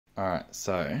Alright,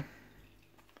 so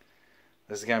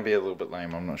this is going to be a little bit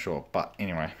lame, I'm not sure. But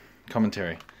anyway,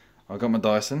 commentary. I've got my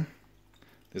Dyson.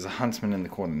 There's a Huntsman in the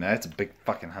corner. Now, that's a big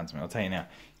fucking Huntsman. I'll tell you now.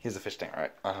 Here's a fish tank,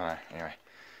 right? I don't know. Anyway,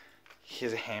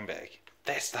 here's a handbag.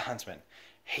 That's the Huntsman.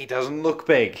 He doesn't look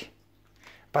big,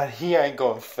 but he ain't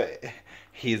gonna fit.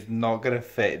 He is not gonna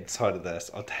fit inside of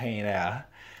this. I'll tell you now.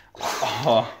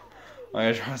 Oh, I'm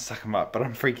gonna try and suck him up, but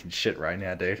I'm freaking shit right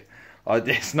now, dude.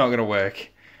 It's not gonna work,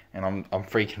 and I'm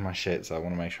freaking my shit. So I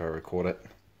want to make sure I record it.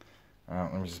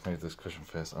 Let me just move this cushion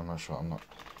first. I'm not sure. I'm not.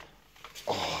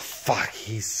 Oh fuck!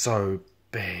 He's so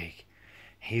big.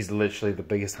 He's literally the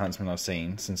biggest Huntsman I've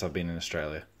seen since I've been in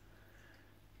Australia.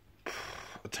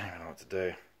 I don't even know what to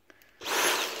do.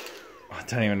 I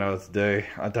don't even know what to do.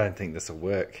 I don't think this will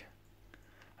work.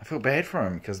 I feel bad for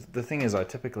him because the thing is I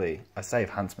save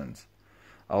Huntsmans.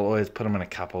 I'll always put him in a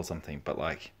cup or something, but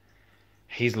like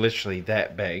he's literally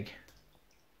that big.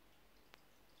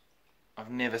 I've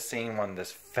never seen one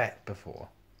this fat before.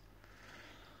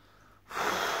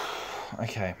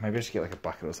 Okay, maybe I should get like a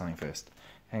bucket or something first.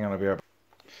 Hang on, I'll be right back.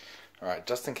 Alright,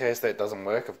 just in case that doesn't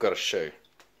work, I've got a shoe.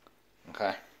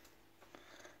 Okay.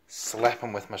 Slap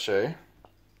him with my shoe.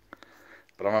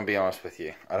 But I'm going to be honest with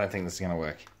you. I don't think this is going to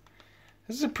work.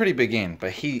 This is a pretty big end,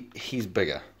 but he's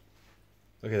bigger.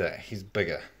 Look at that. He's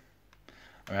bigger.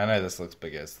 I mean, I know this looks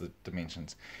bigger. It's the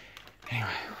dimensions. Anyway.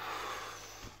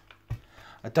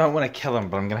 I don't want to kill him,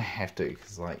 but I'm going to have to.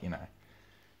 Because, like, you know.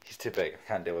 He's too big. I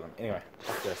can't deal with him. Anyway.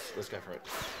 Fuck this. Let's go for it.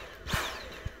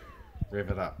 Rev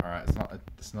it up. Alright.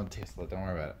 It's not a Tesla. Don't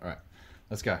worry about it. Alright.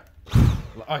 Let's go.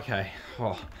 Okay.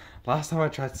 Oh. Last time I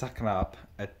tried sucking up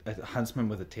a Huntsman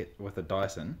with a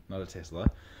Dyson, not a Tesla.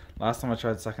 Last time I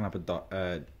tried sucking up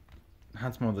a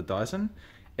Huntsman with a Dyson,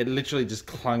 it literally just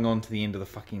clung onto the end of the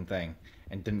fucking thing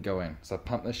and didn't go in. So I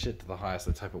pumped this shit to the highest.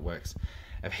 Let's hope it works.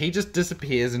 If he just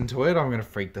disappears into it, I'm gonna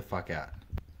freak the fuck out.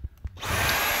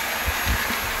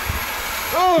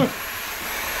 Oh!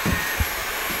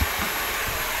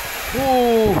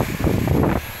 Oh!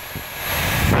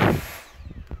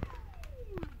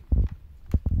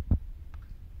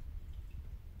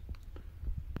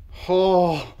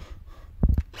 Oh!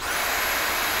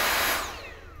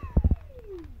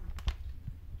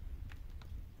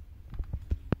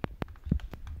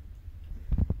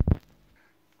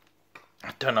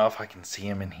 I don't know if I can see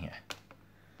him in here.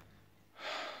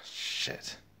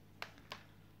 Shit.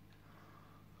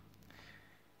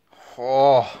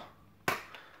 Oh!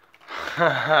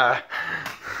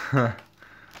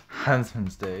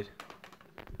 Huntsman's, dude.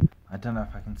 I don't know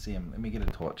if I can see him. Let me get a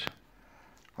torch.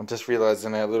 I just realised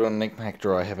in our little knick-knack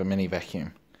drawer I have a mini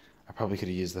vacuum. I probably could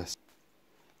have used this.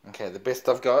 Okay, the best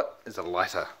I've got is a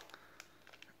lighter.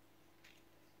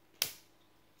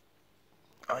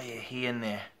 Oh yeah, he in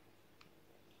there.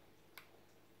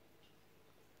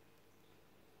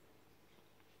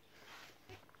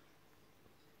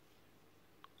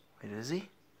 Wait, is he?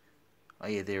 Oh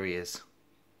yeah, there he is.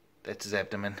 That's his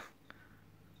abdomen.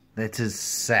 That's his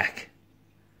sack.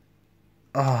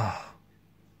 Oh.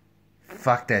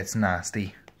 Fuck, that's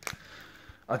nasty.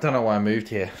 I don't know why I moved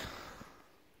here.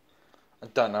 I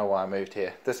don't know why I moved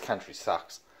here. This country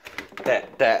sucks.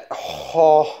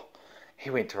 Oh. He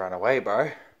went to run away,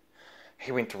 bro.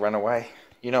 He went to run away.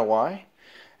 You know why?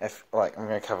 I'm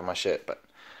gonna cover my shit, but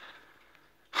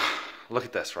look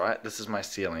at this, right? This is my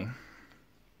ceiling.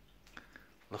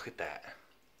 Look at that.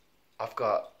 I've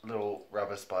got little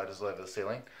rubber spiders all over the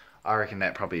ceiling. I reckon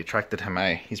that probably attracted him,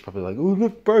 eh? He's probably like, oh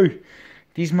look, bro.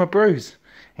 These are my bros.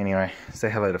 Anyway, say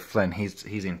hello to Flynn.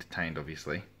 He's entertained,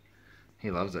 obviously. He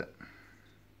loves it.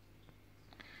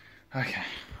 Okay,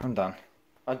 I'm done.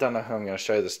 I don't know who I'm going to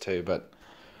show this to, but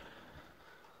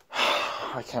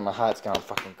okay, my heart's going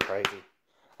fucking crazy.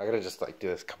 I gotta just like do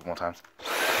this a couple more times.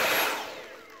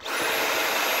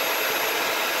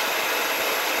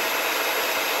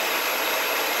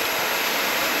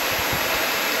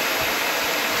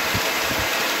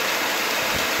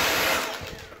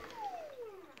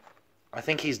 I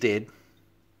think he's dead.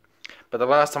 But the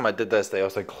last time I did this, they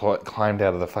also climbed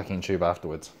out of the fucking tube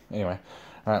afterwards. Anyway,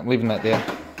 alright, I'm leaving that there.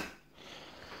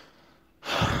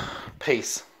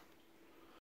 Peace.